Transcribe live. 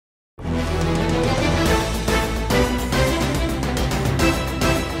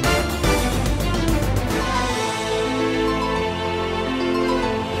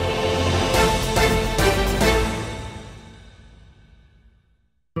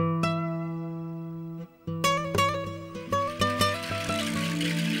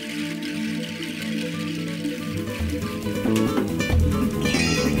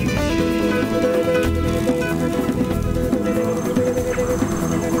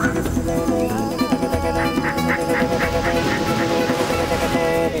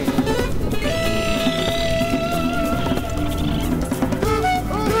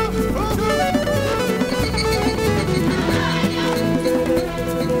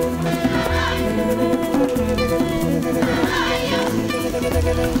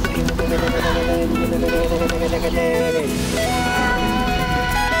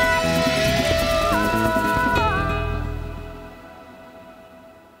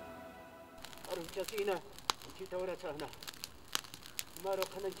Arujasina, Chitaura Sana,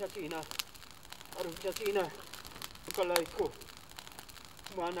 Marokanan Chasina, Arujasina, Ukalaiko,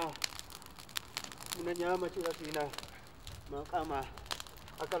 Mana, Munanyama Chirasina, Makama,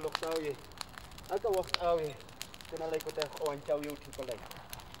 Akaloksawi, Akawaksawi, Kanalaikota, or Antawi Tipolai.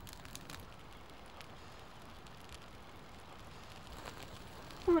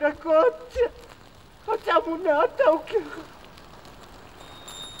 Urakote, Hatamuna Tauke.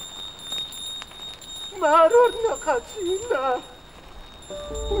 Maror nakasina.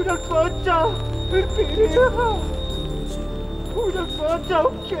 Urakocha, Pirpiriha. Urakocha,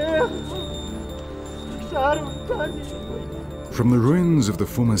 okay. Sarutani. From the ruins of the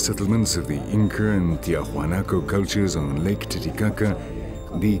former settlements of the Inca and Tiahuanaco cultures on Lake Titicaca,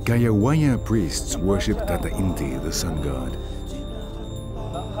 the Kayawaya priests worship Tata Inti, the sun god.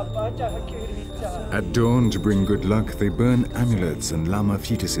 At dawn, to bring good luck, they burn amulets and llama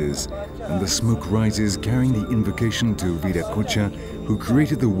fetuses, and the smoke rises carrying the invocation to Viracocha, who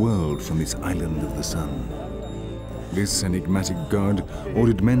created the world from this island of the sun. This enigmatic god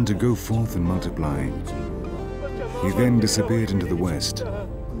ordered men to go forth and multiply. He then disappeared into the west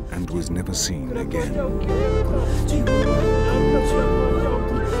and was never seen again.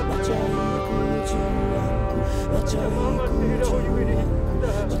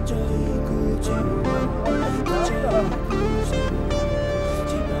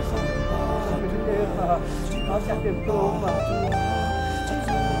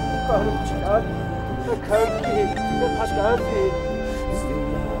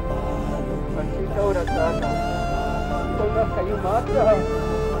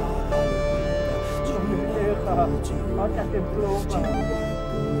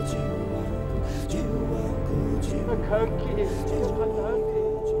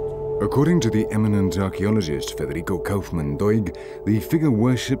 According to the eminent archaeologist Federico Kaufmann Doig, the figure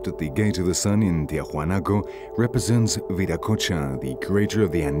worshipped at the Gate of the Sun in Tiahuanaco represents Viracocha, the creator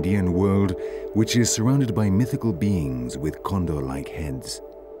of the Andean world, which is surrounded by mythical beings with condor-like heads.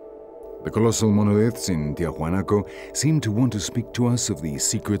 The colossal monoliths in Tiahuanaco seem to want to speak to us of the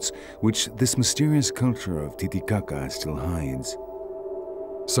secrets which this mysterious culture of Titicaca still hides.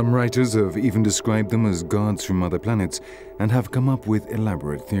 Some writers have even described them as gods from other planets and have come up with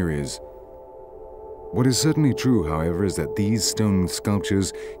elaborate theories. What is certainly true, however, is that these stone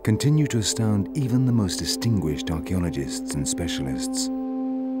sculptures continue to astound even the most distinguished archaeologists and specialists.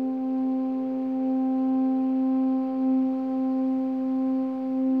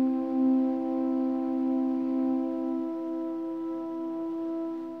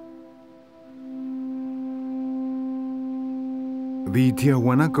 The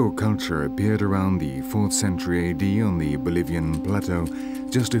Tiahuanaco culture appeared around the 4th century AD on the Bolivian plateau,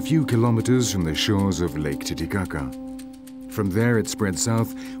 just a few kilometers from the shores of Lake Titicaca. From there it spread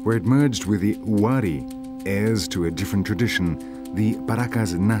south, where it merged with the Huari, heirs to a different tradition, the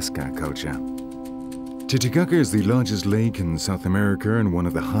Paracas Nazca culture. Titicaca is the largest lake in South America and one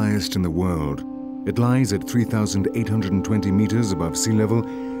of the highest in the world. It lies at 3,820 meters above sea level,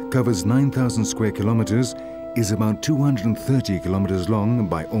 covers 9,000 square kilometers, is about 230 kilometers long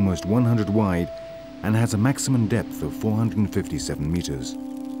by almost 100 wide, and has a maximum depth of 457 meters.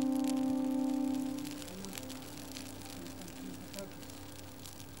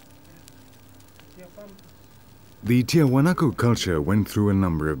 The Tiahuanaco culture went through a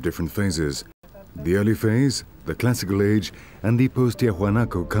number of different phases. The early phase, the classical age, and the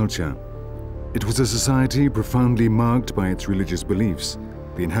post-Tiahuanaco culture. It was a society profoundly marked by its religious beliefs.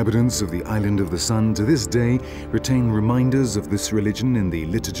 The inhabitants of the Island of the Sun to this day retain reminders of this religion in the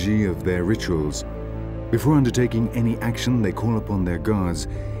liturgy of their rituals. Before undertaking any action, they call upon their gods,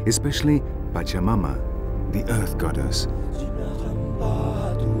 especially Pachamama, the earth goddess.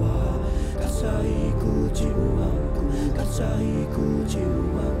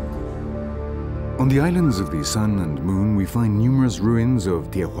 On the islands of the Sun and Moon, we find numerous ruins of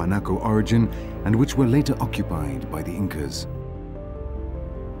Tiahuanaco origin and which were later occupied by the Incas.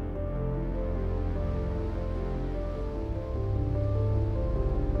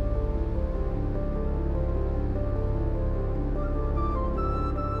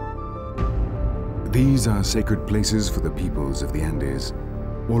 These are sacred places for the peoples of the Andes.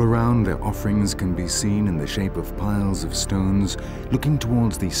 All around, their offerings can be seen in the shape of piles of stones looking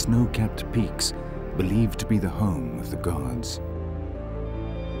towards the snow-capped peaks, believed to be the home of the gods.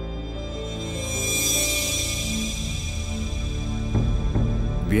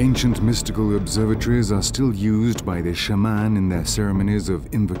 The ancient mystical observatories are still used by the shaman in their ceremonies of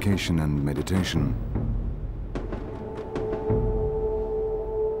invocation and meditation.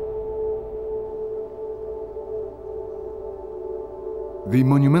 The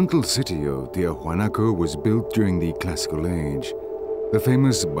monumental city of Tiahuanaco was built during the Classical Age. The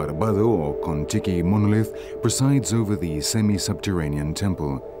famous Barbado or Contiki monolith presides over the semi-subterranean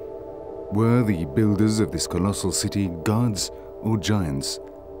temple. Were the builders of this colossal city gods or giants?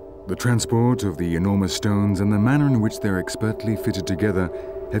 The transport of the enormous stones and the manner in which they're expertly fitted together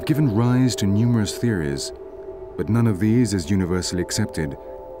have given rise to numerous theories, but none of these is universally accepted,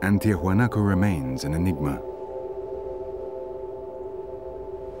 and Tiahuanaco remains an enigma.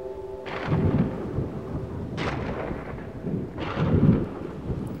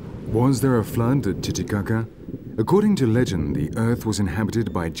 Was there a flood at Titicaca? According to legend, the earth was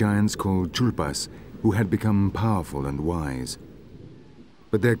inhabited by giants called chulpas, who had become powerful and wise.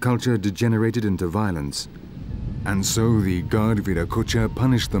 But their culture degenerated into violence, and so the god Viracocha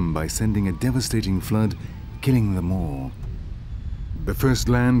punished them by sending a devastating flood, killing them all. The first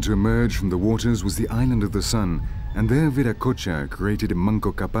land to emerge from the waters was the Island of the Sun, and there Viracocha created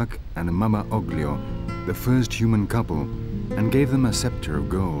Manco Capac and Mama Oglio, the first human couple, and gave them a scepter of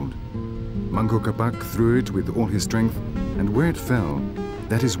gold. Manco Capac threw it with all his strength, and where it fell,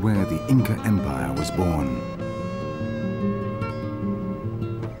 that is where the Inca Empire was born.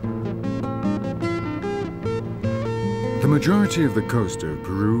 The majority of the coast of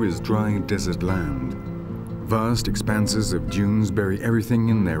Peru is dry desert land. Vast expanses of dunes bury everything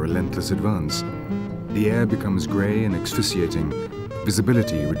in their relentless advance. The air becomes grey and asphyxiating,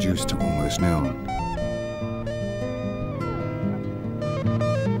 visibility reduced to almost nil.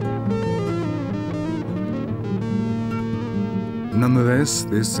 Nonetheless,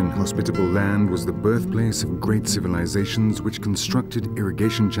 this inhospitable land was the birthplace of great civilizations which constructed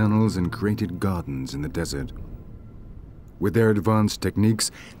irrigation channels and created gardens in the desert. With their advanced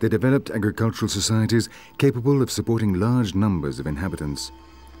techniques, they developed agricultural societies capable of supporting large numbers of inhabitants.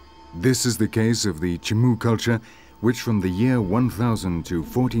 This is the case of the Chimu culture, which from the year 1000 to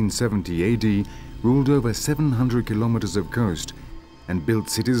 1470 AD ruled over 700 kilometers of coast and built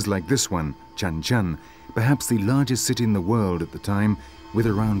cities like this one, Chan Chan, perhaps the largest city in the world at the time, with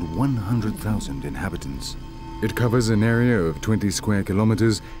around 100,000 inhabitants. It covers an area of 20 square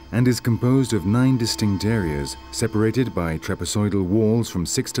kilometers and is composed of 9 distinct areas, separated by trapezoidal walls from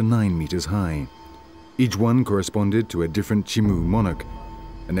 6 to 9 meters high. Each one corresponded to a different Chimu monarch.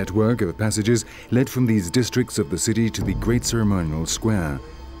 A network of passages led from these districts of the city to the Great Ceremonial Square.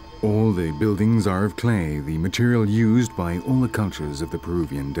 All the buildings are of clay, the material used by all the cultures of the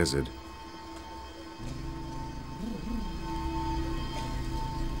Peruvian desert.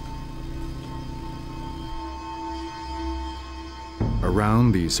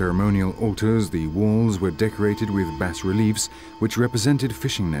 Around the ceremonial altars, the walls were decorated with bas-reliefs which represented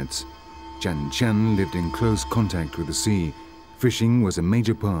fishing nets. Chan Chan lived in close contact with the sea. Fishing was a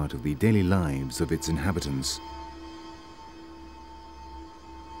major part of the daily lives of its inhabitants.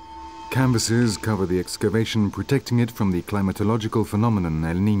 Canvases cover the excavation, protecting it from the climatological phenomenon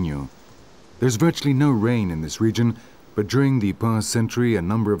El Niño. There's virtually no rain in this region, but during the past century a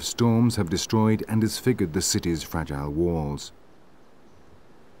number of storms have destroyed and disfigured the city's fragile walls.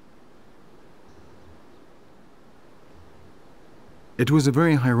 It was a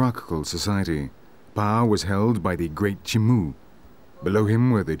very hierarchical society. Power was held by the great Chimu. Below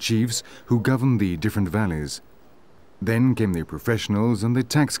him were the chiefs who governed the different valleys. Then came the professionals and the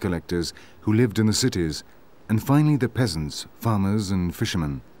tax collectors who lived in the cities, and finally the peasants, farmers and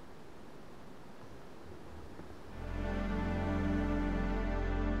fishermen.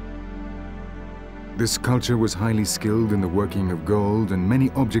 This culture was highly skilled in the working of gold, and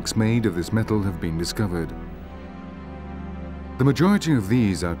many objects made of this metal have been discovered. The majority of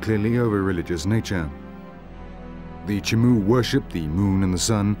these are clearly of a religious nature. The Chimu worshipped the moon and the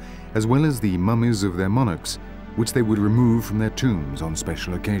sun, as well as the mummies of their monarchs, which they would remove from their tombs on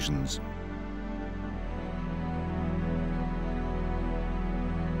special occasions.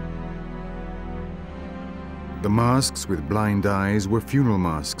 The masks with blind eyes were funeral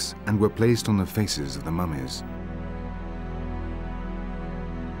masks and were placed on the faces of the mummies.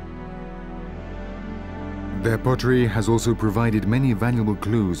 Their pottery has also provided many valuable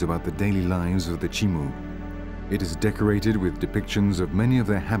clues about the daily lives of the Chimu. It is decorated with depictions of many of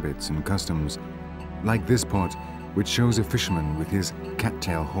their habits and customs, like this pot, which shows a fisherman with his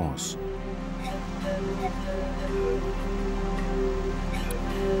cat-tail horse.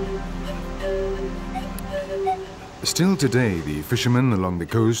 Still today, the fishermen along the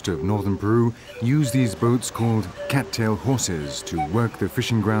coast of northern Peru use these boats called cat-tail horses to work their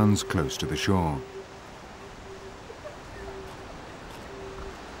fishing grounds close to the shore.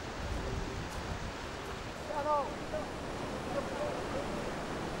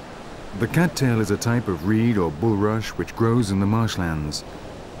 The cattail is a type of reed or bulrush which grows in the marshlands.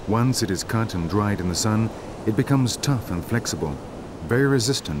 Once it is cut and dried in the sun, it becomes tough and flexible, very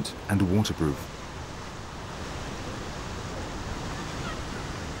resistant and waterproof.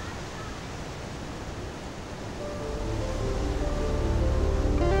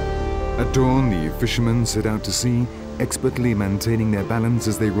 At dawn, the fishermen set out to sea, expertly maintaining their balance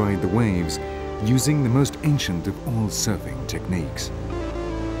as they ride the waves, using the most ancient of all surfing techniques.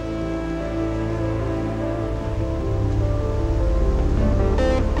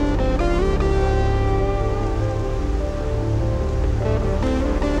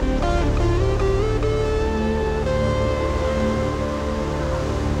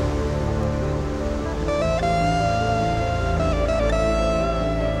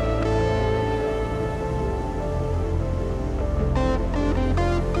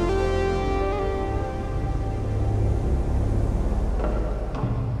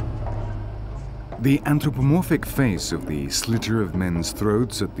 The anthropomorphic face of the slitter of men's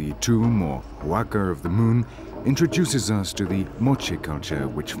throats at the tomb or huaca of the moon introduces us to the Moche culture,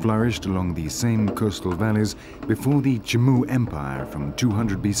 which flourished along the same coastal valleys before the Chemu Empire from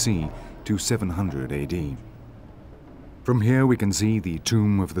 200 BC to 700 AD. From here we can see the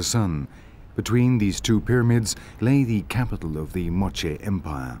Tomb of the Sun. Between these two pyramids lay the capital of the Moche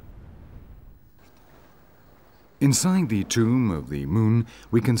Empire. Inside the Tomb of the Moon,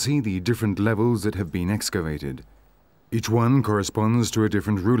 we can see the different levels that have been excavated. Each one corresponds to a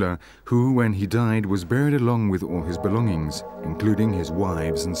different ruler who, when he died, was buried along with all his belongings, including his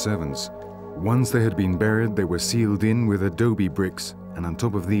wives and servants. Once they had been buried, they were sealed in with adobe bricks, and on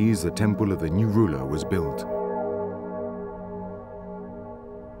top of these, the temple of the new ruler was built.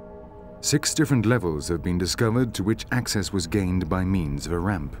 6 different levels have been discovered to which access was gained by means of a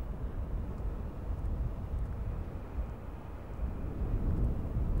ramp.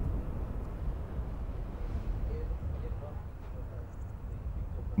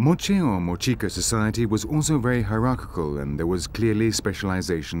 Moche or Mochica society was also very hierarchical, and there was clearly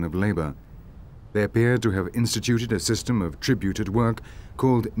specialization of labor. They appear to have instituted a system of tributed work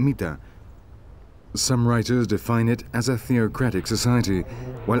called mita. Some writers define it as a theocratic society,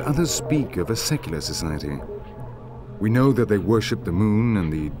 while others speak of a secular society. We know that they worship the moon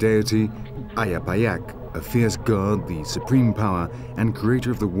and the deity Ayapayak, a fierce god, the supreme power and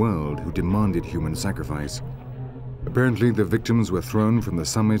creator of the world who demanded human sacrifice. Apparently, the victims were thrown from the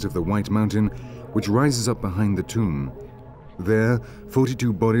summit of the White Mountain, which rises up behind the tomb. There,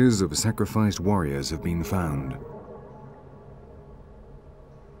 42 bodies of sacrificed warriors have been found.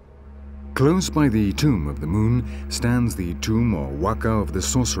 Close by the Tomb of the Moon stands the tomb or huaca of the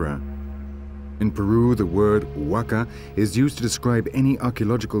sorcerer. In Peru, the word huaca is used to describe any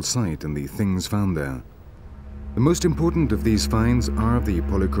archaeological site and the things found there. The most important of these finds are the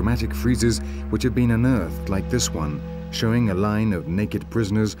polychromatic friezes which have been unearthed, like this one, showing a line of naked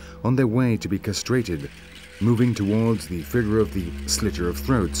prisoners on their way to be castrated, moving towards the figure of the slitter of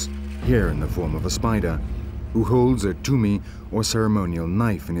throats, here in the form of a spider, who holds a tumi or ceremonial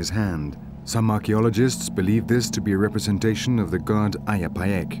knife in his hand. Some archaeologists believe this to be a representation of the god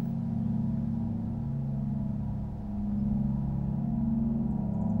Ayapaek.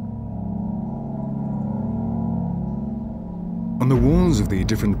 On the walls of the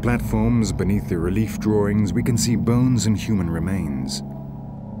different platforms beneath the relief drawings, we can see bones and human remains.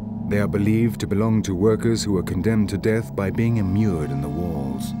 They are believed to belong to workers who were condemned to death by being immured in the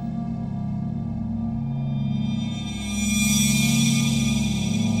walls.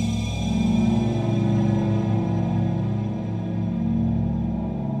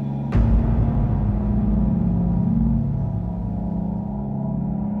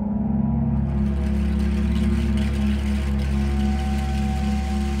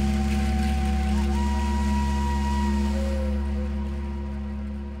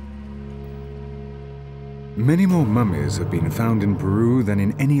 Many more mummies have been found in Peru than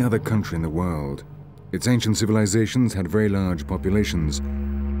in any other country in the world. Its ancient civilizations had very large populations.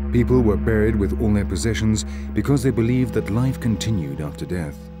 People were buried with all their possessions because they believed that life continued after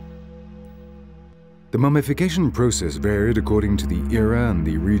death. The mummification process varied according to the era and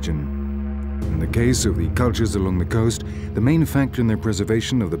the region. In the case of the cultures along the coast, the main factor in their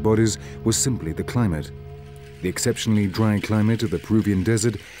preservation of the bodies was simply the climate. The exceptionally dry climate of the Peruvian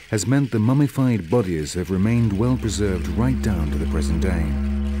desert has meant the mummified bodies have remained well preserved right down to the present day.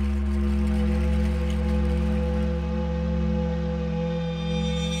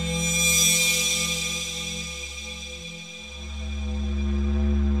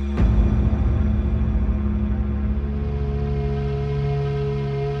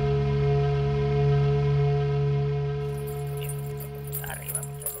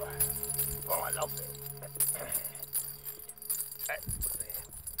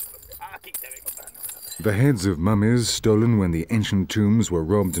 The heads of mummies stolen when the ancient tombs were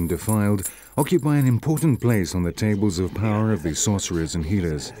robbed and defiled occupy an important place on the tables of power of the sorcerers and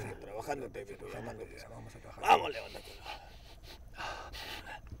healers.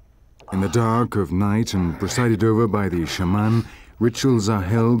 In the dark of night and presided over by the shaman, rituals are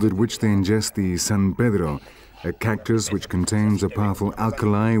held at which they ingest the San Pedro, a cactus which contains a powerful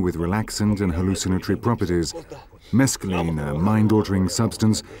alkali with relaxant and hallucinatory properties. Mescaline, a mind-altering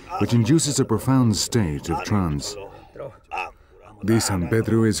substance which induces a profound state of trance. The San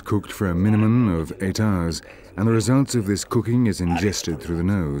Pedro is cooked for a minimum of 8 hours, and the result of this cooking is ingested through the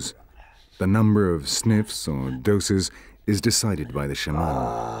nose. The number of sniffs or doses is decided by the shaman.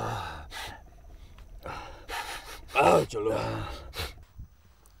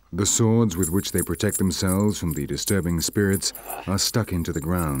 The swords with which they protect themselves from the disturbing spirits are stuck into the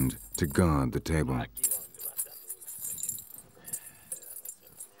ground to guard the table.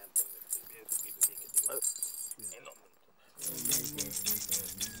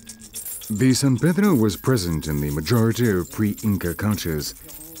 The San Pedro was present in the majority of pre-Inca cultures.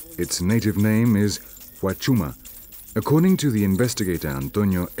 Its native name is Huachuma. According to the investigator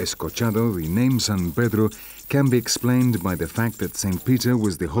Antonio Escochado, the name San Pedro can be explained by the fact that St. Peter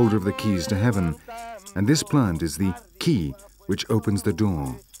was the holder of the keys to heaven, and this plant is the key which opens the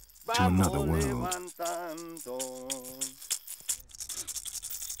door to another world.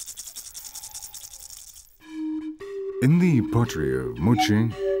 In the pottery of Moche,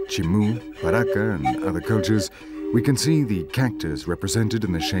 Chimu, Paraca, and other cultures, we can see the cactus represented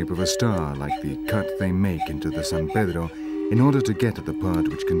in the shape of a star, like the cut they make into the San Pedro in order to get at the part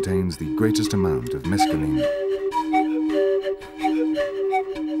which contains the greatest amount of mescaline.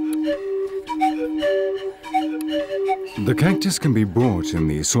 The cactus can be bought in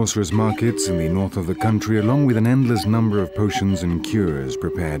the sorcerers' markets in the north of the country, along with an endless number of potions and cures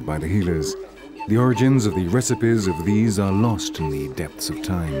prepared by the healers. The origins of the recipes of these are lost in the depths of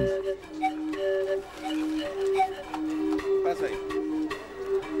time.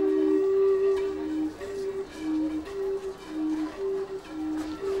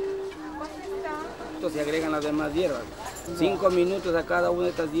 Se agregan las demás hierbas. 5 minutos a cada una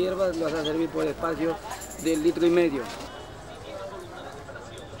de estas hierbas, las vas a servir por espacio de 1,5 litros.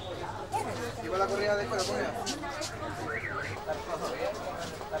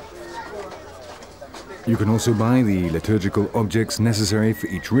 You can also buy the liturgical objects necessary for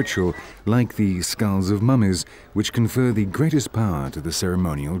each ritual, like the skulls of mummies, which confer the greatest power to the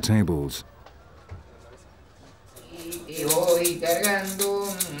ceremonial tables.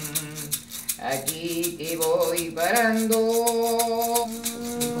 Aquí te voy parando.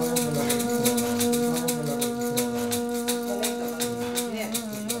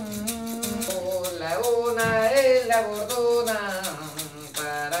 La una es la bordona,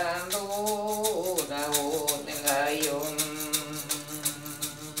 parando la otra el gallón.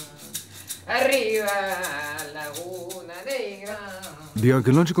 Arriba laguna negra. The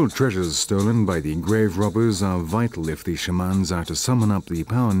archaeological treasures stolen by the grave robbers are vital if the shamans are to summon up the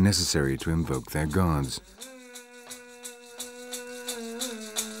power necessary to invoke their gods.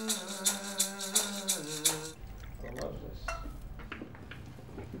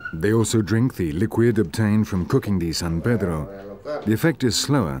 They also drink the liquid obtained from cooking the San Pedro. The effect is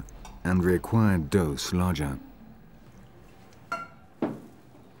slower and the required dose larger.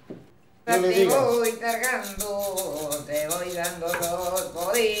 Te voy cargando, te voy dando los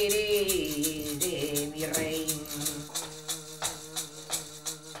poderes de mi rey.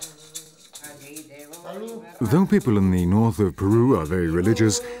 Though people in the north of Peru are very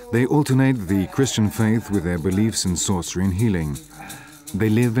religious, they alternate the Christian faith with their beliefs in sorcery and healing. They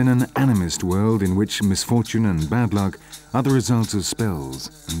live in an animist world in which misfortune and bad luck are the results of spells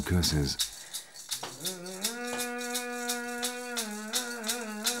and curses.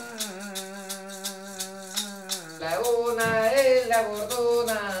 La una es la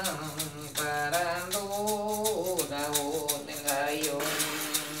bordona, parando la otra el gallón.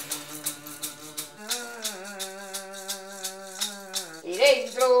 Y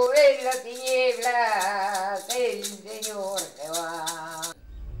dentro de las tinieblas el Señor se va.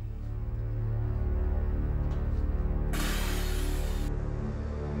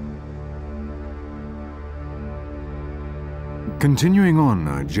 Continuing on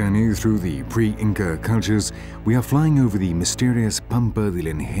our journey through the pre-Inca cultures, we are flying over the mysterious Pampa del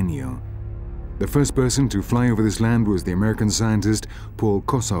Ingenio. The first person to fly over this land was the American scientist Paul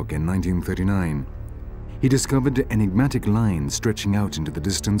Kosok in 1939. He discovered enigmatic lines stretching out into the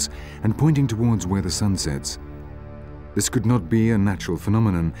distance and pointing towards where the sun sets. This could not be a natural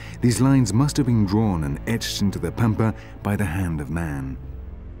phenomenon. These lines must have been drawn and etched into the Pampa by the hand of man.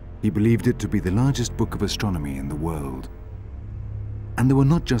 He believed it to be the largest book of astronomy in the world. And there were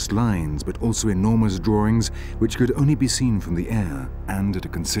not just lines, but also enormous drawings which could only be seen from the air and at a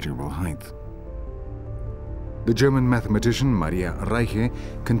considerable height. The German mathematician Maria Reiche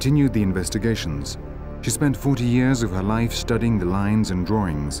continued the investigations. She spent 40 years of her life studying the lines and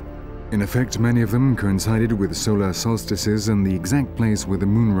drawings. In effect, many of them coincided with solar solstices and the exact place where the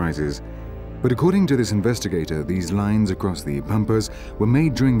moon rises. But according to this investigator, these lines across the Pampas were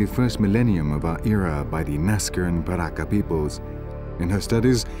made during the first millennium of our era by the Nazca and Paraca peoples. In her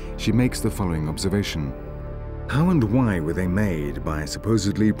studies, she makes the following observation. How and why were they made by a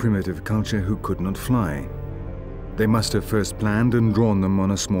supposedly primitive culture who could not fly? They must have first planned and drawn them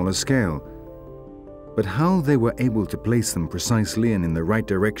on a smaller scale. But how they were able to place them precisely and in the right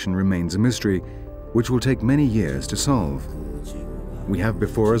direction remains a mystery, which will take many years to solve. We have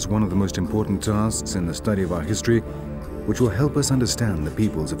before us one of the most important tasks in the study of our history, which will help us understand the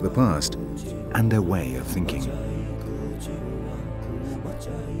peoples of the past and their way of thinking.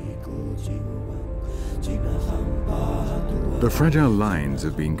 The fragile lines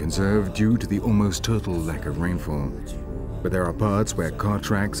have been conserved due to the almost total lack of rainfall. But there are parts where car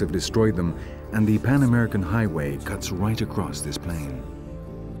tracks have destroyed them, and the Pan-American Highway cuts right across this plain.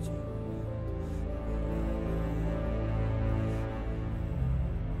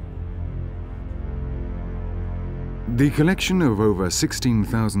 The collection of over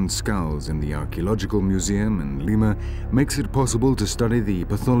 16,000 skulls in the Archaeological Museum in Lima makes it possible to study the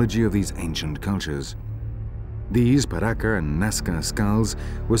pathology of these ancient cultures. These Paraca and Nazca skulls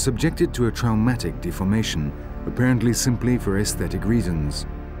were subjected to a traumatic deformation, apparently simply for aesthetic reasons.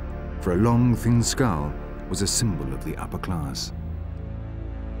 For a long, thin skull was a symbol of the upper class.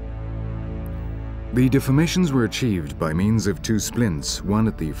 The deformations were achieved by means of two splints, one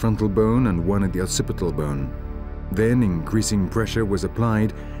at the frontal bone and one at the occipital bone. Then increasing pressure was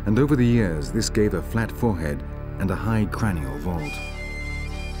applied, and over the years this gave a flat forehead and a high cranial vault.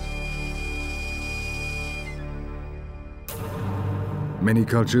 Many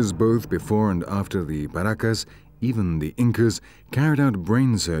cultures, both before and after the Paracas, even the Incas, carried out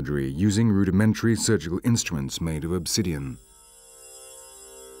brain surgery using rudimentary surgical instruments made of obsidian.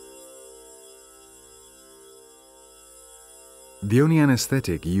 The only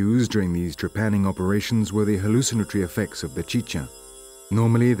anesthetic used during these trepanning operations were the hallucinatory effects of the chicha.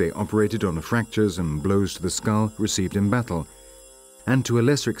 Normally, they operated on fractures and blows to the skull received in battle, and to a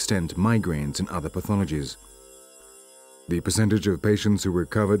lesser extent migraines and other pathologies. The percentage of patients who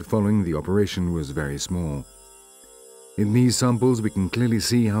recovered following the operation was very small. In these samples, we can clearly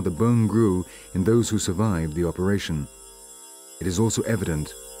see how the bone grew in those who survived the operation. It is also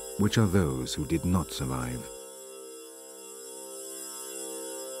evident which are those who did not survive.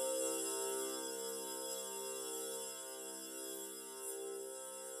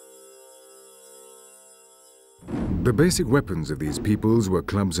 The basic weapons of these peoples were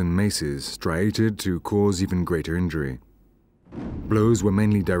clubs and maces, striated to cause even greater injury. Blows were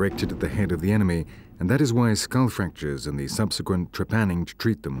mainly directed at the head of the enemy, and that is why skull fractures and the subsequent trepanning to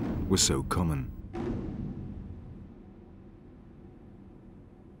treat them were so common.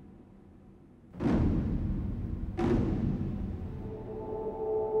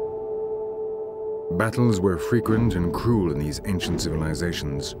 Battles were frequent and cruel in these ancient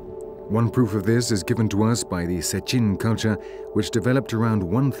civilizations. One proof of this is given to us by the Sechin culture, which developed around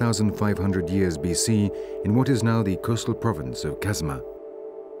 1,500 years BC in what is now the coastal province of Casma.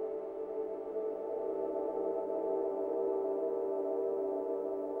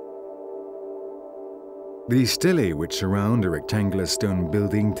 The stelae which surround a rectangular stone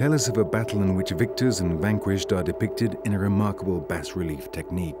building tell us of a battle in which victors and vanquished are depicted in a remarkable bas-relief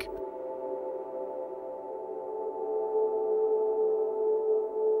technique.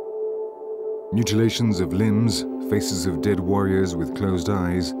 Mutilations of limbs, faces of dead warriors with closed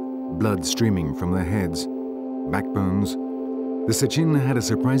eyes, blood streaming from their heads, backbones. The Sechin had a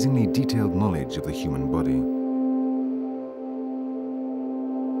surprisingly detailed knowledge of the human body.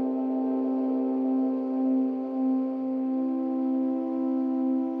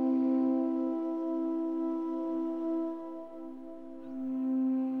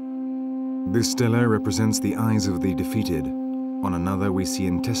 This stela represents the eyes of the defeated. On another, we see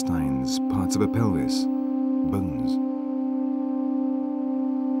intestines, parts of a pelvis, bones.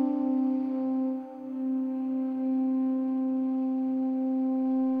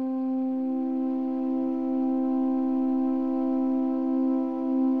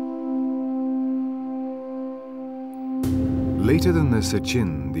 Later than the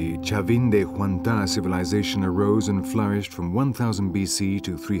Sechin, the Chavin de Huanta civilization arose and flourished from 1000 BC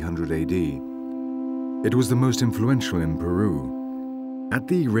to 300 AD. It was the most influential in Peru. At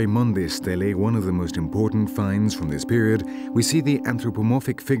the Raimonde stele, one of the most important finds from this period, we see the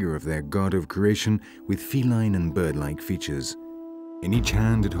anthropomorphic figure of their god of creation with feline and bird-like features. In each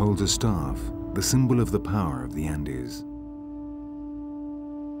hand it holds a staff, the symbol of the power of the Andes.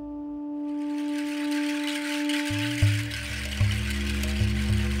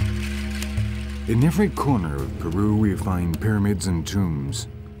 In every corner of Peru we find pyramids and tombs.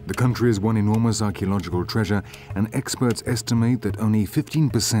 The country is one enormous archaeological treasure, and experts estimate that only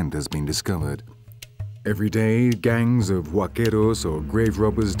 15% has been discovered. Every day, gangs of huaqueros or grave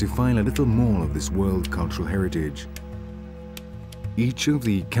robbers defile a little more of this world cultural heritage. Each of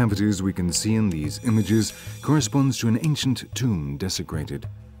the cavities we can see in these images corresponds to an ancient tomb desecrated.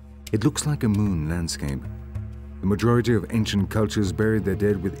 It looks like a moon landscape. The majority of ancient cultures buried their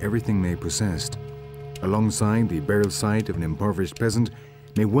dead with everything they possessed. Alongside the burial site of an impoverished peasant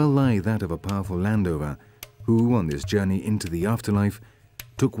may well lie that of a powerful landowner who, on this journey into the afterlife,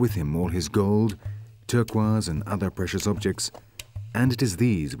 took with him all his gold, turquoise and other precious objects, and it is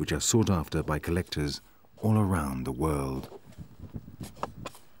these which are sought after by collectors all around the world.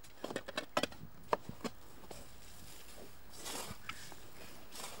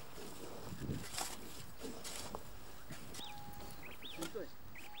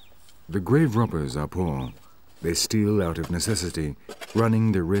 The grave robbers are poor. They steal out of necessity,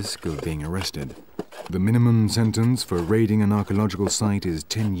 running the risk of being arrested. The minimum sentence for raiding an archaeological site is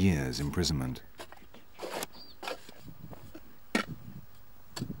 10 years imprisonment.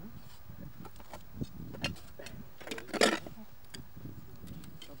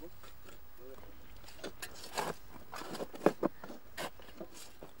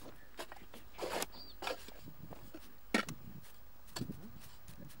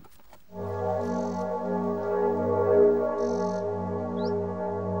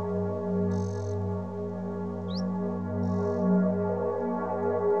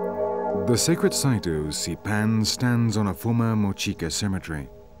 The sacred site of Sipan stands on a former Mochica cemetery.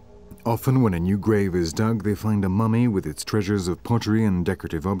 Often when a new grave is dug, they find a mummy with its treasures of pottery and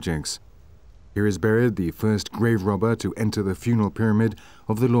decorative objects. Here is buried the first grave robber to enter the funeral pyramid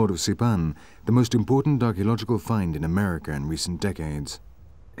of the Lord of Sipan, the most important archaeological find in America in recent decades.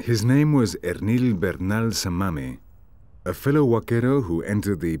 His name was Ernil Bernal Samame. A fellow huaquero who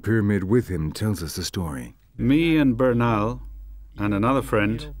entered the pyramid with him tells us the story. Me and Bernal and another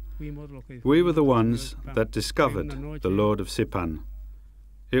friend, we were the ones that discovered the Lord of Sipan.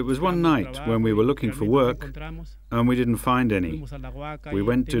 It was one night when we were looking for work and we didn't find any. We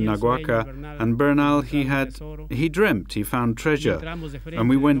went to Naguaca and Bernal, he dreamt he found treasure, and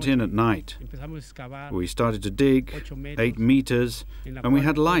we went in at night. We started to dig, 8 meters, and we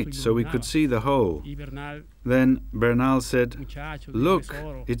had light so we could see the hole. Then Bernal said, "Look,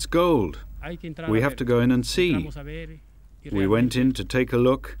 it's gold. We have to go in and see." We went in to take a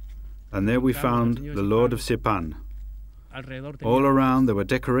look, and there we found the Lord of Sipan. All around there were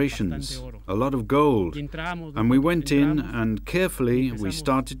decorations, a lot of gold, and we went in and carefully we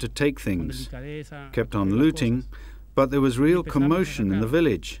started to take things, kept on looting, but there was real commotion in the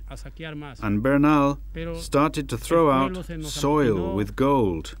village, and Bernal started to throw out soil with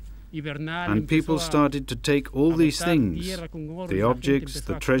gold, and people started to take all these things, the objects,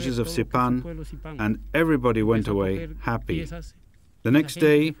 the treasures of Sipan, and everybody went away happy. The next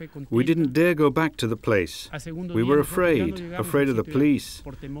day, we didn't dare go back to the place. We were afraid of the police,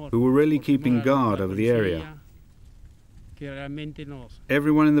 who were really keeping guard over the area.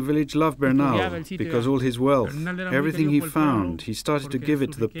 Everyone in the village loved Bernal because all his wealth, everything he found, he started to give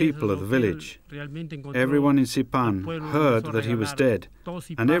it to the people of the village. Everyone in Sipan heard that he was dead,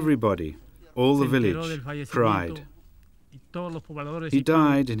 and everybody, all the village, cried. He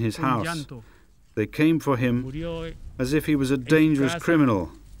died in his house. They came for him as if he was a dangerous criminal.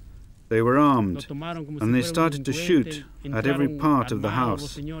 They were armed, and they started to shoot at every part of the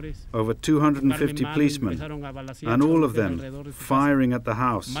house. Over 250 policemen, and all of them firing at the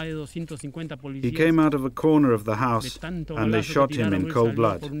house. He came out of a corner of the house, and they shot him in cold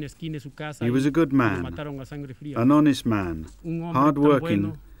blood. He was a good man, an honest man,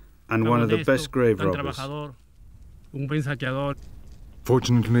 hard-working, and one of the best grave robbers.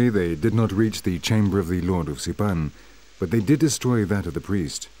 Fortunately, they did not reach the chamber of the Lord of Sipan, but they did destroy that of the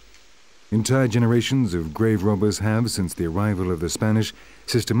priest. Entire generations of grave robbers have, since the arrival of the Spanish,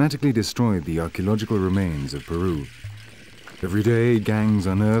 systematically destroyed the archaeological remains of Peru. Every day, gangs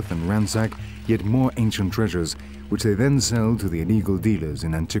unearth and ransack yet more ancient treasures, which they then sell to the illegal dealers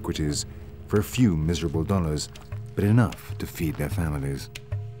in antiquities for a few miserable dollars, but enough to feed their families.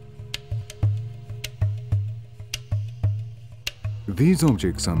 These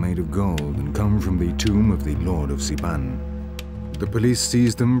objects are made of gold and come from the tomb of the Lord of Sipan. The police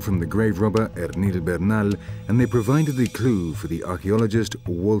seized them from the grave robber Ernil Bernal, and they provided the clue for the archaeologist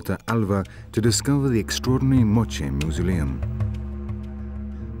Walter Alva to discover the extraordinary Moche Mausoleum.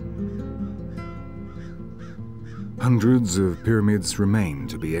 Hundreds of pyramids remain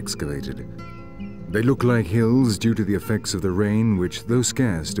to be excavated. They look like hills due to the effects of the rain, which, though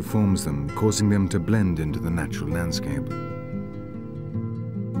scarce, deforms them, causing them to blend into the natural landscape.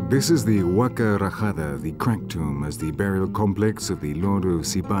 This is the Huaca Rajada, the crack tomb, as the burial complex of the Lord of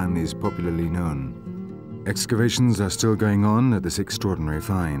Sipan is popularly known. Excavations are still going on at this extraordinary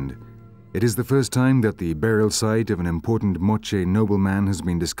find. It is the first time that the burial site of an important Moche nobleman has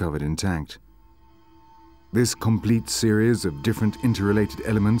been discovered intact. This complete series of different interrelated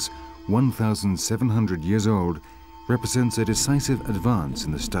elements, 1,700 years old, represents a decisive advance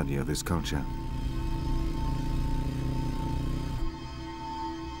in the study of this culture.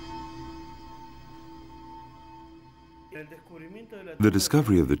 The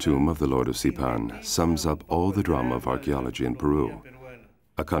discovery of the tomb of the Lord of Sipan sums up all the drama of archaeology in Peru,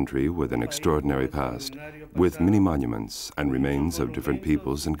 a country with an extraordinary past, with many monuments and remains of different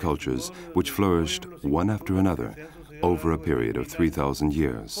peoples and cultures which flourished one after another over a period of 3,000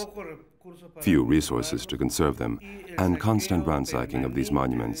 years. Few resources to conserve them, and constant ransacking of these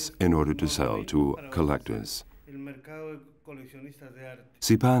monuments in order to sell to collectors.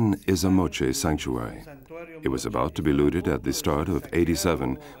 Sipan is a Moche sanctuary. It was about to be looted at the start of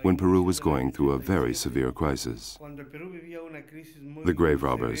 '87 when Peru was going through a very severe crisis. The grave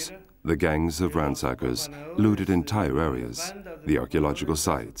robbers, the gangs of ransackers, looted entire areas, the archaeological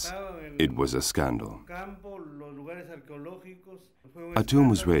sites. It was a scandal. A tomb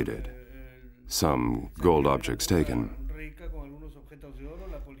was raided, some gold objects taken.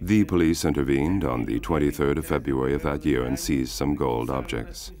 The police intervened on the 23rd of February of that year and seized some gold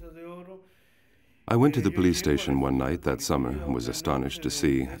objects. I went to the police station one night that summer and was astonished to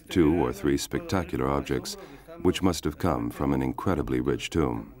see 2 or 3 spectacular objects which must have come from an incredibly rich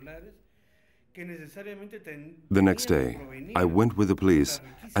tomb. The next day, I went with the police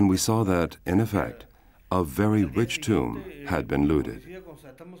and we saw that, in effect, a very rich tomb had been looted.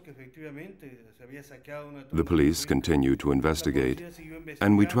 The police continued to investigate,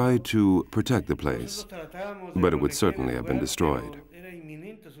 and we tried to protect the place, but it would certainly have been destroyed.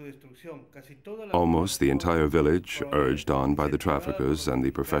 Almost the entire village, urged on by the traffickers and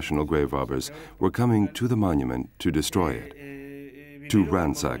the professional grave robbers, were coming to the monument to destroy it, to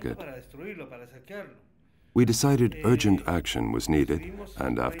ransack it. We decided urgent action was needed,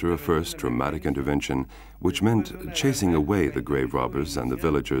 and after a first dramatic intervention, which meant chasing away the grave robbers and the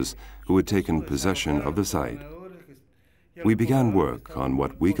villagers who had taken possession of the site, we began work on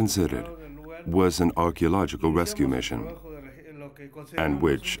what we considered was an archaeological rescue mission, and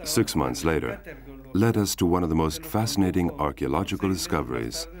which, 6 months later, led us to one of the most fascinating archaeological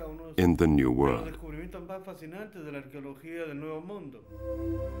discoveries in the New World.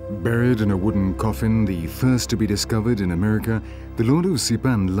 Buried in a wooden coffin, the first to be discovered in America, the Lord of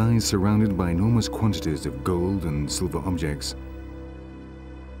Sipan lies surrounded by enormous quantities of gold and silver objects.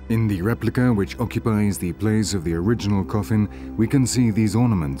 In the replica, which occupies the place of the original coffin, we can see these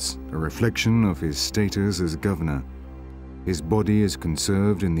ornaments, a reflection of his status as governor. His body is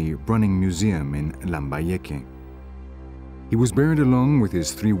conserved in the Running Museum in Lambayeque. He was buried along with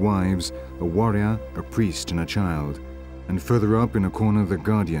his 3 wives, a warrior, a priest, and a child, and further up in a corner the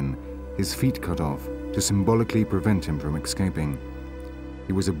guardian, his feet cut off to symbolically prevent him from escaping.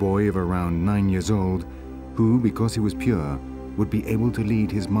 He was a boy of around 9 years old who, because he was pure, would be able to lead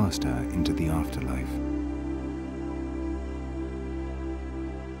his master into the afterlife.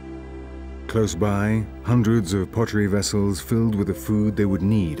 Close by, hundreds of pottery vessels filled with the food they would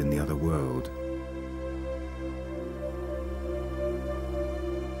need in the other world.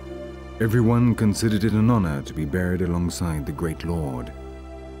 Everyone considered it an honor to be buried alongside the great Lord.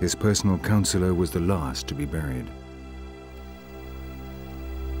 His personal counselor was the last to be buried.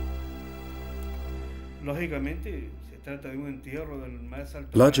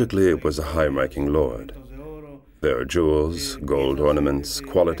 Logically, it was a high-ranking lord. There are jewels, gold ornaments,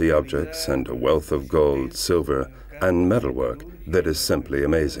 quality objects, and a wealth of gold, silver, and metalwork that is simply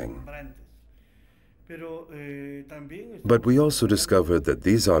amazing. But we also discovered that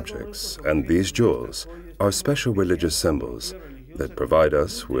these objects and these jewels are special religious symbols that provide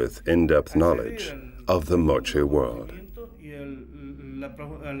us with in-depth knowledge of the Moche world.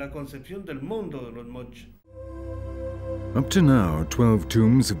 Up to now, 12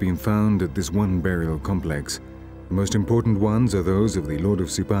 tombs have been found at this one burial complex. The most important ones are those of the Lord of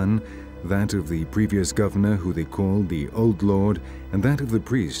Sipan, that of the previous governor, who they called the Old Lord, and that of the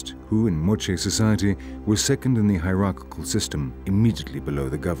priest, who in Moche society was second in the hierarchical system, immediately below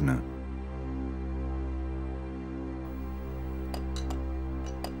the governor.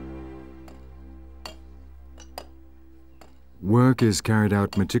 Work is carried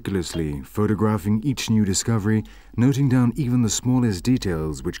out meticulously, photographing each new discovery, noting down even the smallest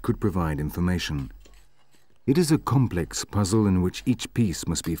details which could provide information. It is a complex puzzle in which each piece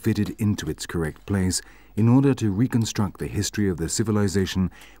must be fitted into its correct place in order to reconstruct the history of the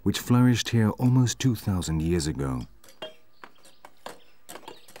civilization which flourished here almost 2,000 years ago.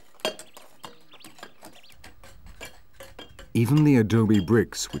 Even the adobe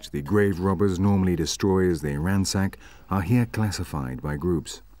bricks, which the grave robbers normally destroy as they ransack, are here classified by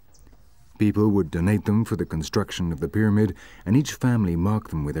groups. People would donate them for the construction of the pyramid, and each family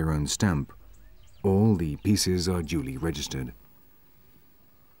marked them with their own stamp. All the pieces are duly registered.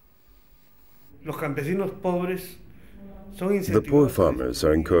 The poor farmers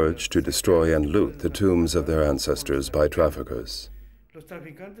are encouraged to destroy and loot the tombs of their ancestors by traffickers.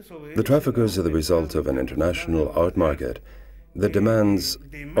 The traffickers are the result of an international art market that demands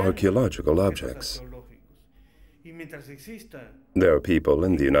archaeological objects. There are people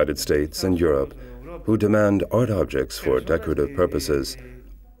in the United States and Europe who demand art objects for decorative purposes,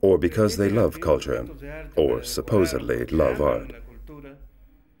 or because they love culture, or supposedly love art.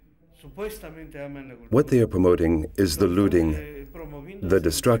 What they are promoting is the looting, the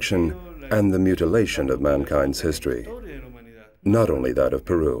destruction, and the mutilation of mankind's history, not only that of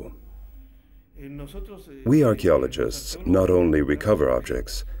Peru. We archaeologists not only recover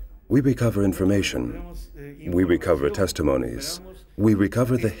objects, we recover information, we recover testimonies, we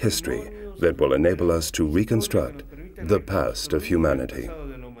recover the history that will enable us to reconstruct the past of humanity.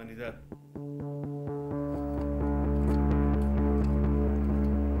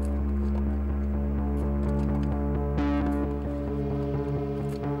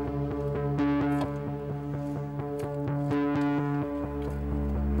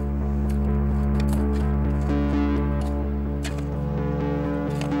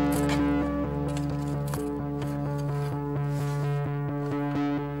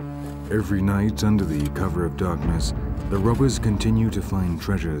 Every night, under the cover of darkness, the robbers continue to find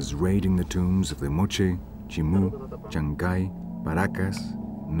treasures, raiding the tombs of the Moche, Chimu, Chancay, Paracas,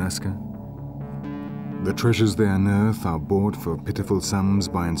 Nazca. The treasures they unearth are bought for pitiful sums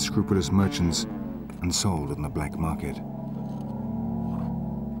by unscrupulous merchants and sold on the black market.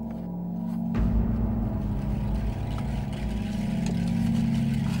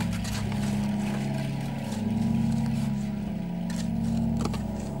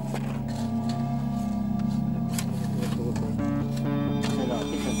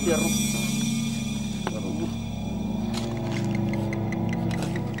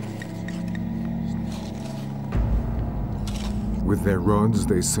 With their rods,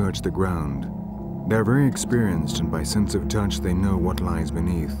 they search the ground. They're very experienced, and by sense of touch, they know what lies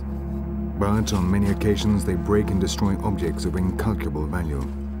beneath. But on many occasions, they break and destroy objects of incalculable value.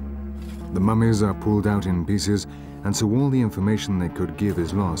 The mummies are pulled out in pieces, and so all the information they could give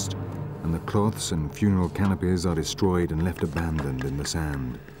is lost, and the cloths and funeral canopies are destroyed and left abandoned in the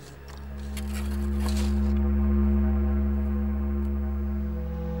sand.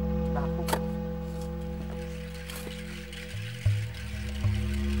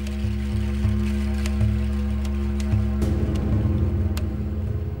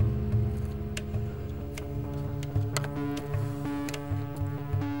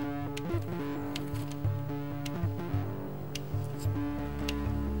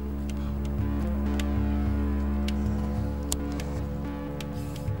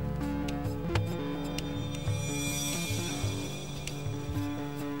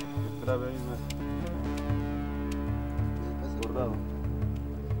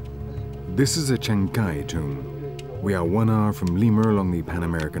 This is a Chancay tomb. We are 1 hour from Lima along the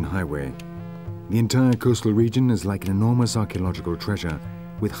Pan-American Highway. The entire coastal region is like an enormous archaeological treasure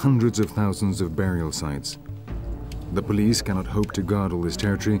with hundreds of thousands of burial sites. The police cannot hope to guard all this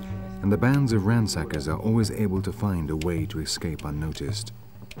territory, and the bands of ransackers are always able to find a way to escape unnoticed.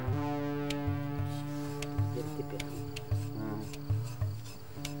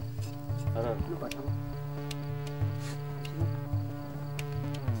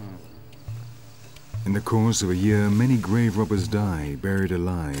 In the course of a year, many grave robbers die, buried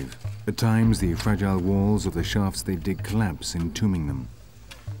alive. At times, the fragile walls of the shafts they dig collapse, entombing them.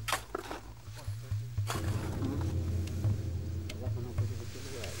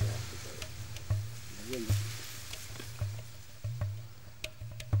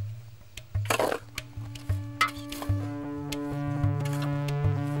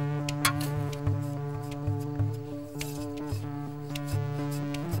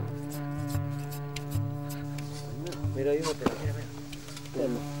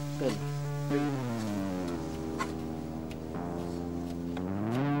 The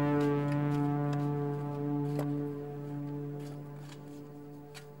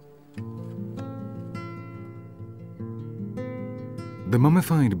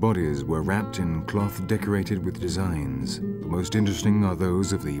mummified bodies were wrapped in cloth decorated with designs. The most interesting are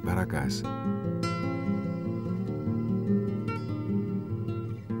those of the Paracas.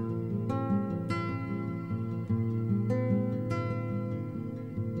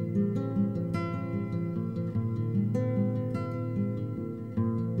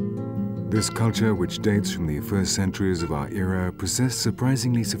 This culture, which dates from the first centuries of our era, possessed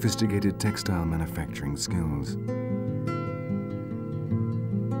surprisingly sophisticated textile manufacturing skills.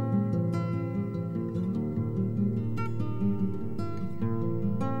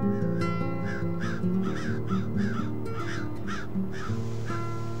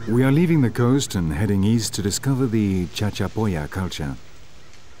 We are leaving the coast and heading east to discover the Chachapoya culture.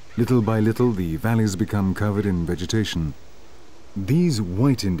 Little by little, the valleys become covered in vegetation. These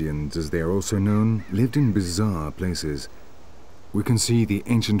white Indians, as they are also known, lived in bizarre places. We can see the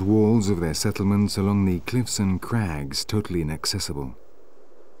ancient walls of their settlements along the cliffs and crags, totally inaccessible.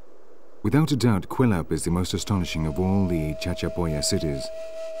 Without a doubt, Cuelap is the most astonishing of all the Chachapoya cities.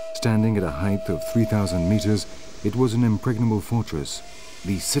 Standing at a height of 3,000 meters, it was an impregnable fortress,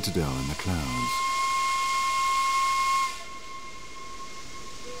 the citadel in the clouds.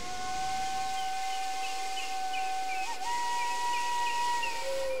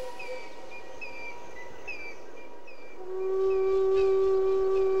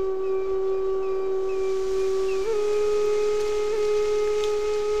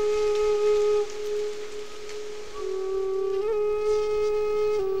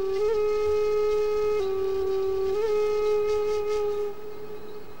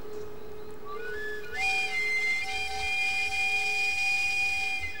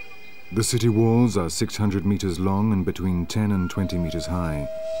 The city walls are 600 meters long and between 10 and 20 meters high.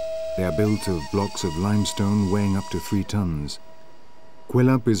 They are built of blocks of limestone weighing up to 3 tons.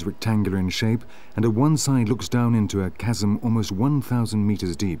 Cuelap is rectangular in shape and at one side looks down into a chasm almost 1,000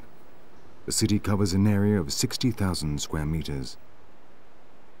 meters deep. The city covers an area of 60,000 square meters.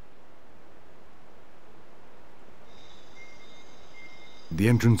 The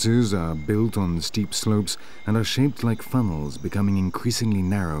entrances are built on steep slopes and are shaped like funnels, becoming increasingly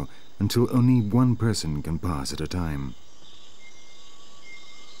narrow until only one person can pass at a time.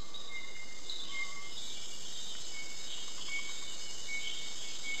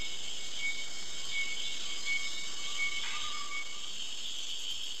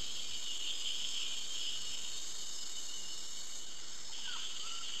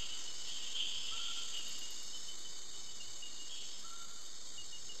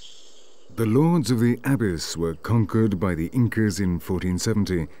 The lords of the Abyss were conquered by the Incas in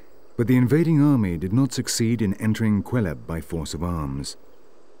 1470, but the invading army did not succeed in entering Cuelap by force of arms.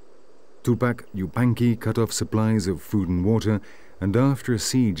 Tupac Yupanqui cut off supplies of food and water, and after a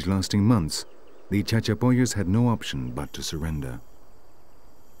siege lasting months, the Chachapoyas had no option but to surrender.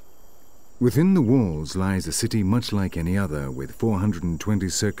 Within the walls lies a city much like any other, with 420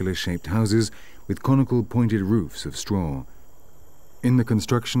 circular-shaped houses with conical pointed roofs of straw. In the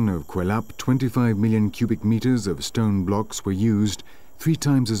construction of Cuelap, 25 million cubic meters of stone blocks were used, 3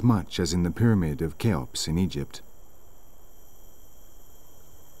 times as much as in the pyramid of Cheops in Egypt.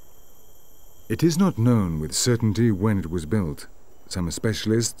 It is not known with certainty when it was built. Some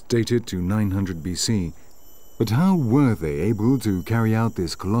specialists date it to 900 BC. But how were they able to carry out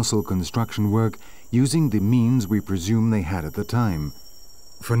this colossal construction work using the means we presume they had at the time?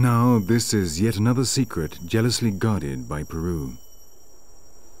 For now, this is yet another secret jealously guarded by Peru.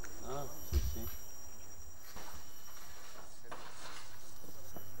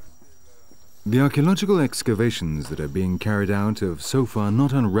 The archaeological excavations that are being carried out have so far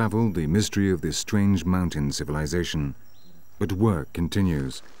not unraveled the mystery of this strange mountain civilization. But work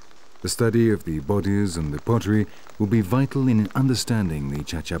continues. The study of the bodies and the pottery will be vital in understanding the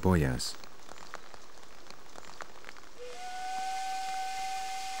Chachapoyas.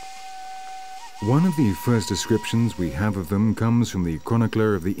 One of the first descriptions we have of them comes from the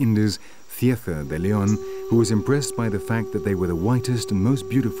chronicler of the Indies, Cieza de Leon, who was impressed by the fact that they were the whitest and most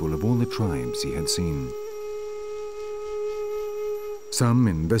beautiful of all the tribes he had seen. Some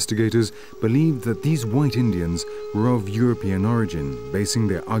investigators believed that these white Indians were of European origin, basing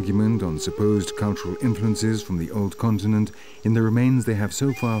their argument on supposed cultural influences from the old continent in the remains they have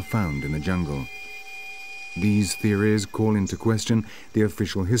so far found in the jungle. These theories call into question the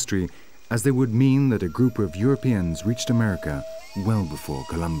official history, as they would mean that a group of Europeans reached America well before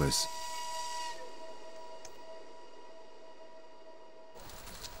Columbus.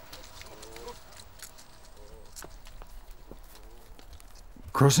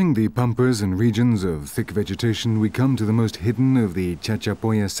 Crossing the pampas and regions of thick vegetation, we come to the most hidden of the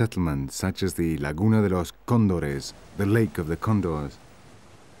Chachapoya settlements, such as the Laguna de los Cóndores, the Lake of the Condors,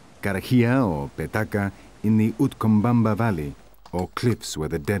 Carajía or Petaca in the Utcombamba Valley, or cliffs where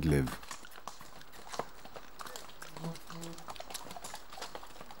the dead live.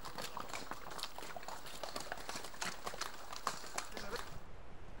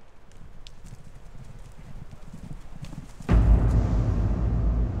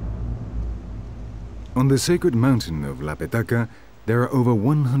 On the sacred mountain of La Petaca, there are over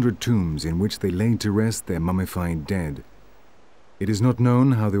 100 tombs in which they laid to rest their mummified dead. It is not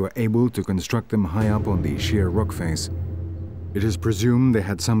known how they were able to construct them high up on the sheer rock face. It is presumed they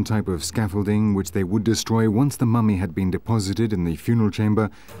had some type of scaffolding which they would destroy once the mummy had been deposited in the funeral chamber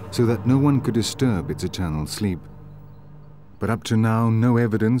so that no one could disturb its eternal sleep. But up to now, no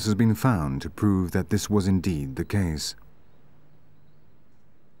evidence has been found to prove that this was indeed the case.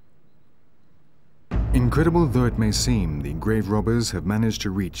 Incredible though it may seem, the grave robbers have managed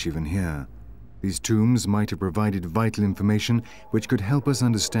to reach even here. These tombs might have provided vital information which could help us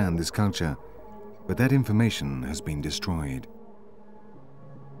understand this culture, but that information has been destroyed.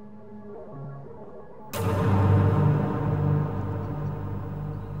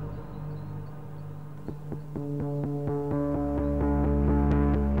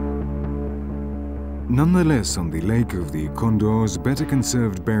 Nonetheless, on the Lake of the Condors, better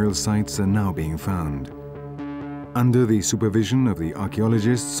conserved burial sites are now being found. Under the supervision of the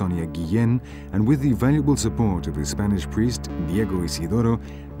archaeologist Sonia Guillén and with the valuable support of the Spanish priest Diego Isidoro,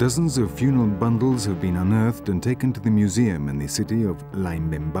 dozens of funeral bundles have been unearthed and taken to the museum in the city of La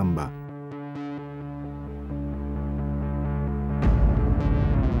Imbembamba.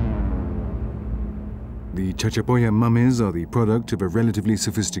 The Chachapoya mummies are the product of a relatively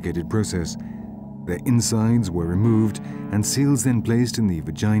sophisticated process. Their insides were removed and seals then placed in the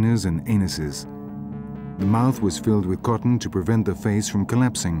vaginas and anuses. The mouth was filled with cotton to prevent the face from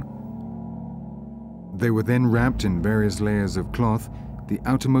collapsing. They were then wrapped in various layers of cloth, the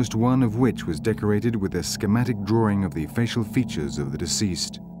outermost one of which was decorated with a schematic drawing of the facial features of the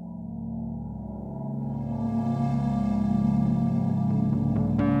deceased.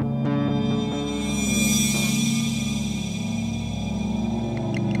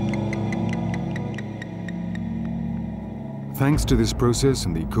 Thanks to this process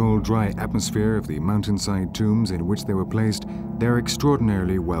and the cold, dry atmosphere of the mountainside tombs in which they were placed, they are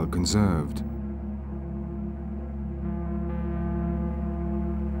extraordinarily well conserved.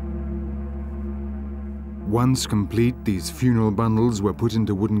 Once complete, these funeral bundles were put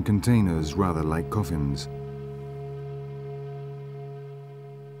into wooden containers, rather like coffins.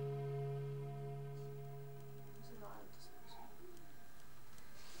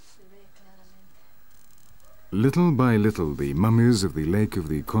 Little by little, the mummies of the Lake of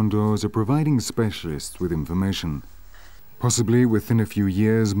the Condors are providing specialists with information. Possibly within a few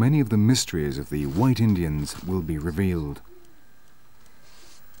years, many of the mysteries of the White Indians will be revealed.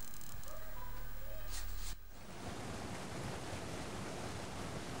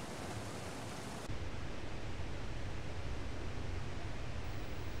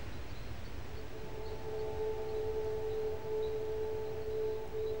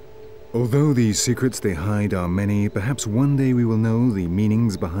 Although the secrets they hide are many, perhaps one day we will know the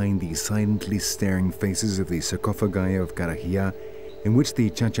meanings behind the silently staring faces of the sarcophagi of Carajía in which the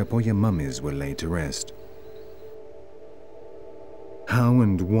Chachapoya mummies were laid to rest. How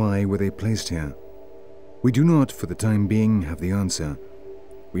and why were they placed here? We do not, for the time being, have the answer.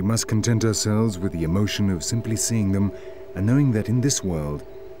 We must content ourselves with the emotion of simply seeing them and knowing that in this world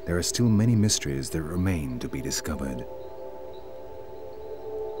there are still many mysteries that remain to be discovered.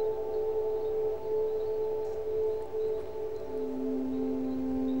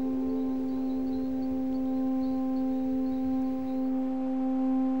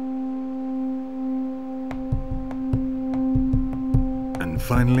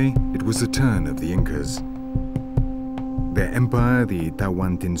 Finally, it was the turn of the Incas. Their empire, the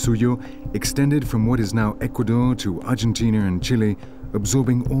Tahuantinsuyo, extended from what is now Ecuador to Argentina and Chile,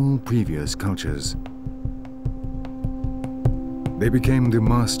 absorbing all previous cultures. They became the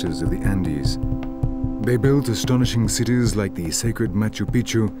masters of the Andes. They built astonishing cities like the sacred Machu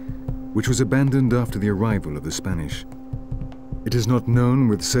Picchu, which was abandoned after the arrival of the Spanish. It is not known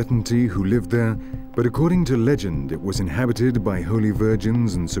with certainty who lived there, but according to legend, it was inhabited by holy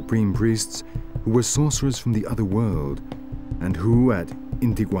virgins and supreme priests who were sorcerers from the other world, and who, at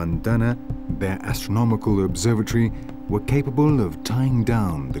Intihuatana, their astronomical observatory, were capable of tying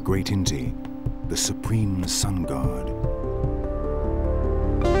down the great Inti, the supreme sun god.